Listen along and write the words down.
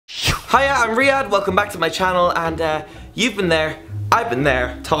Hiya, I'm Riyadh, welcome back to my channel, and you've been there, I've been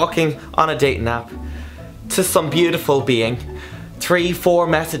there, talking on a dating app to some beautiful being. 3-4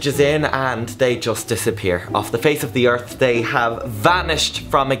 messages in and they just disappear off the face of the earth. They have vanished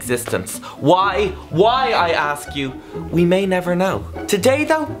from existence. Why? Why, I ask you? We may never know. Today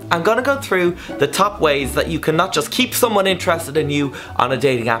though, I'm gonna go through the top ways that you can not just keep someone interested in you on a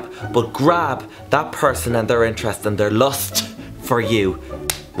dating app, but grab that person and their interest and their lust for you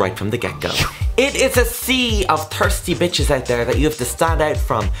right from the get-go. It is a sea of thirsty bitches out there that you have to stand out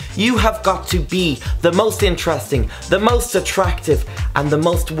from. You have got to be the most interesting, the most attractive, and the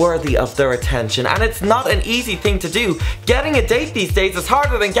most worthy of their attention. And it's not an easy thing to do. Getting a date these days is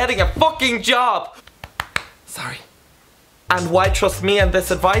harder than getting a fucking job. Sorry. And why trust me and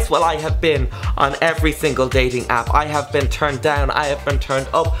this advice? Well, I have been on every single dating app. I have been turned down, I have been turned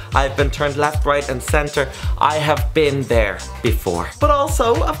up, I have been turned left, right and center. I have been there before. But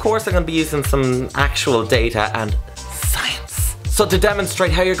also, of course, I'm gonna be using some actual data and science. So to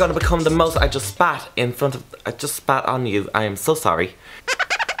demonstrate how you're gonna become the most, I just spat on you. I am so sorry.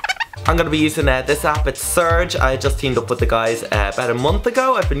 I'm going to be using this app, it's Surge. I just teamed up with the guys about a month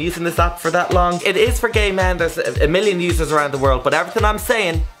ago. I've been using this app for that long. It is for gay men, there's a million users around the world, but everything I'm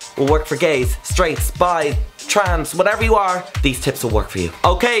saying will work for gays, straights, bi, trans, whatever you are, these tips will work for you.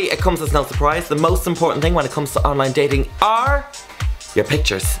 Okay, it comes as no surprise, the most important thing when it comes to online dating are your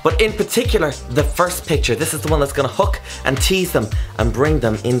pictures. But in particular, the first picture. This is the one that's gonna hook and tease them and bring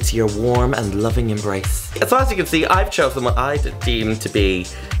them into your warm and loving embrace. So as you can see, I've chosen what I deem to be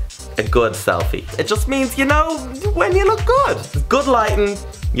a good selfie. It just means, you know, when you look good. Good lighting,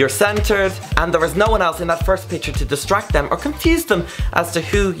 you're centered, and there is no one else in that first picture to distract them or confuse them as to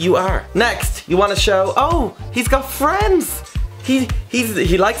who you are. Next, you want to show, oh, he's got friends. He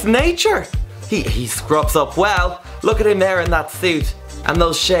likes nature. He scrubs up well. Look at him there in that suit and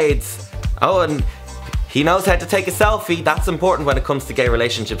those shades. Oh, and he knows how to take a selfie. That's important when it comes to gay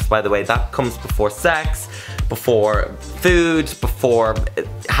relationships, by the way. That comes before sex, before food, before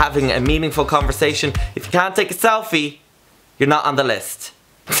having a meaningful conversation. If you can't take a selfie, you're not on the list.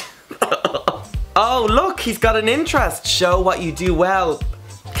 Oh, look, he's got an interest. Show what you do well.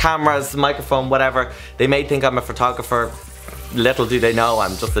 Cameras, microphone, whatever. They may think I'm a photographer. Little do they know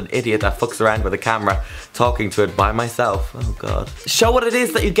I'm just an idiot that fucks around with a camera talking to it by myself. Oh god. Show what it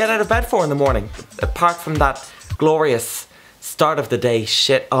is that you get out of bed for in the morning, apart from that glorious start of the day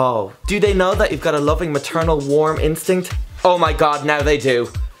shit. Oh, do they know that you've got a loving maternal warm instinct? Oh my god, now they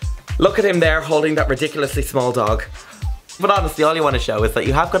do. Look at him there holding that ridiculously small dog. But honestly, all you want to show is that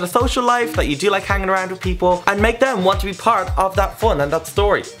you have got a social life, that you do like hanging around with people, and make them want to be part of that fun and that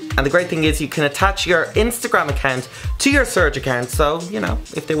story. And the great thing is you can attach your Instagram account to your Surge account, so, you know,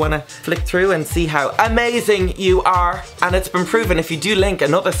 if they want to flick through and see how amazing you are. And it's been proven if you do link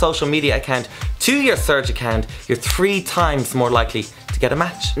another social media account to your Surge account, you're 3 times more likely to get a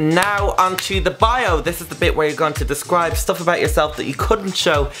match. Now onto the bio. This is the bit where you're going to describe stuff about yourself that you couldn't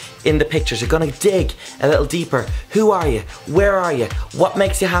show in the pictures. You're going to dig a little deeper. Who are you? Where are you? What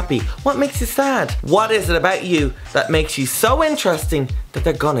makes you happy? What makes you sad? What is it about you that makes you so interesting that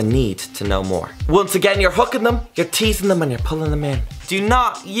they're gonna need to know more? Once again, you're hooking them, you're teasing them, and you're pulling them in. Do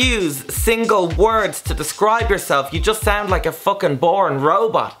not use single words to describe yourself. You just sound like a fucking boring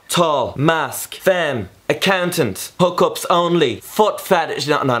robot. Tall, mask, femme, accountant, hookups only, foot fetish.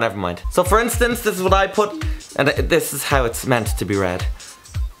 No, never mind. So for instance, this is what I put, and this is how it's meant to be read.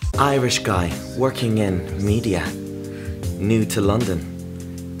 Irish guy, working in media, new to London,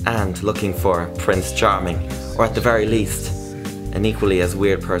 and looking for Prince Charming, or at the very least, an equally as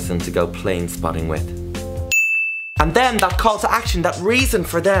weird person to go plane spotting with. And then that call to action, that reason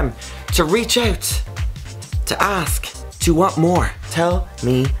for them to reach out, to ask, to want more. Tell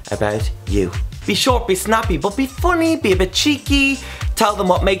me about you. Be short, be snappy, but be funny, be a bit cheeky. Tell them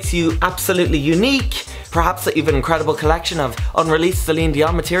what makes you absolutely unique. Perhaps that you've an incredible collection of unreleased Celine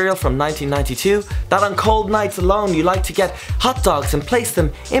Dion material from 1992. That on cold nights alone you like to get hot dogs and place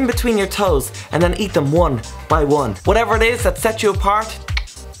them in between your toes and then eat them one by one. Whatever it is that sets you apart,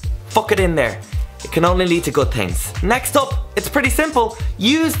 fuck it in there. It can only lead to good things. Next up, it's pretty simple.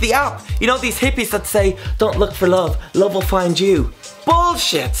 Use the app. You know these hippies that say, don't look for love, love will find you.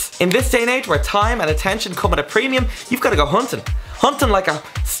 Bullshit! In this day and age where time and attention come at a premium, you've got to go hunting. Hunting like a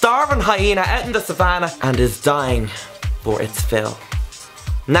starving hyena out in the savannah and is dying for its fill.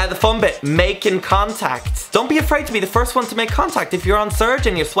 Now the fun bit, making contact. Don't be afraid to be the first one to make contact. If you're on Surge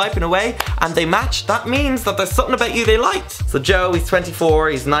and you're swiping away and they match, that means that there's something about you they liked. So Joe, he's 24,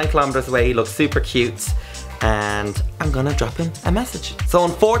 he's 9 kilometers away, he looks super cute. And I'm gonna drop him a message. So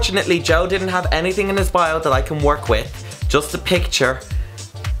unfortunately, Joe didn't have anything in his bio that I can work with. Just a picture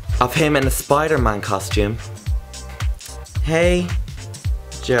of him in a Spider-Man costume. Hey,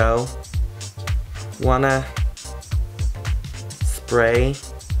 Joe, wanna spray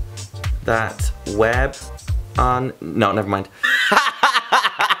that web on... No, never mind.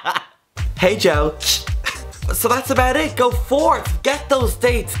 Hey, Joe. So that's about it. Go forth. Get those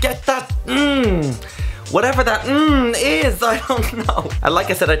dates. Get that whatever that is, I don't know. And like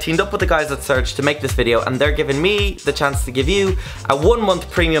I said, I teamed up with the guys at Surge to make this video, and they're giving me the chance to give you a 1-month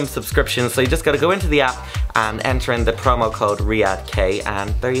premium subscription. So you just gotta go into the app and enter in the promo code RiyadhK, and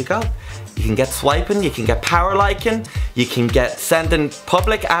there you go. You can get swiping, you can get power liking, you can get sending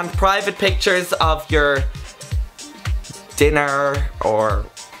public and private pictures of your dinner or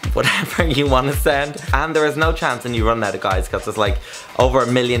whatever you want to send, and there is no chance and you run out of guys, because there's like over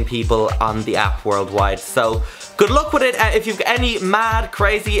 1 million people on the app worldwide. So good luck with it. If you've any mad,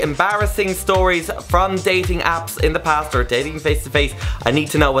 crazy, embarrassing stories from dating apps in the past or dating face to face, I need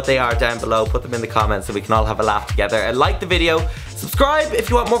to know what they are down below. Put them in the comments so we can all have a laugh together. And like the video, subscribe if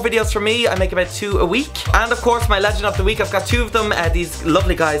you want more videos from me. I make about 2 a week. And of course, my legend of the week, I've got 2 of them. These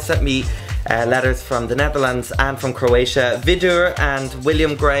lovely guys sent me letters from the Netherlands and from Croatia, Vidur and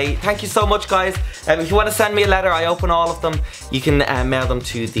William Gray. Thank you so much, guys. If you want to send me a letter, I open all of them. You can mail them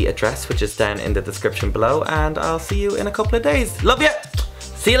to the address, which is down in the description below, and I'll see you in a couple of days. Love you.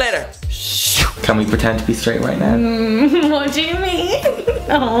 See you later. Can we pretend to be straight right now? What do you mean?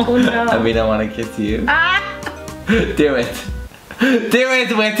 Oh no. And we don't want to kiss you. Do it. Do it,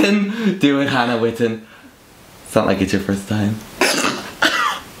 Witten. Do it, Hannah Witten. It's not like it's your first time.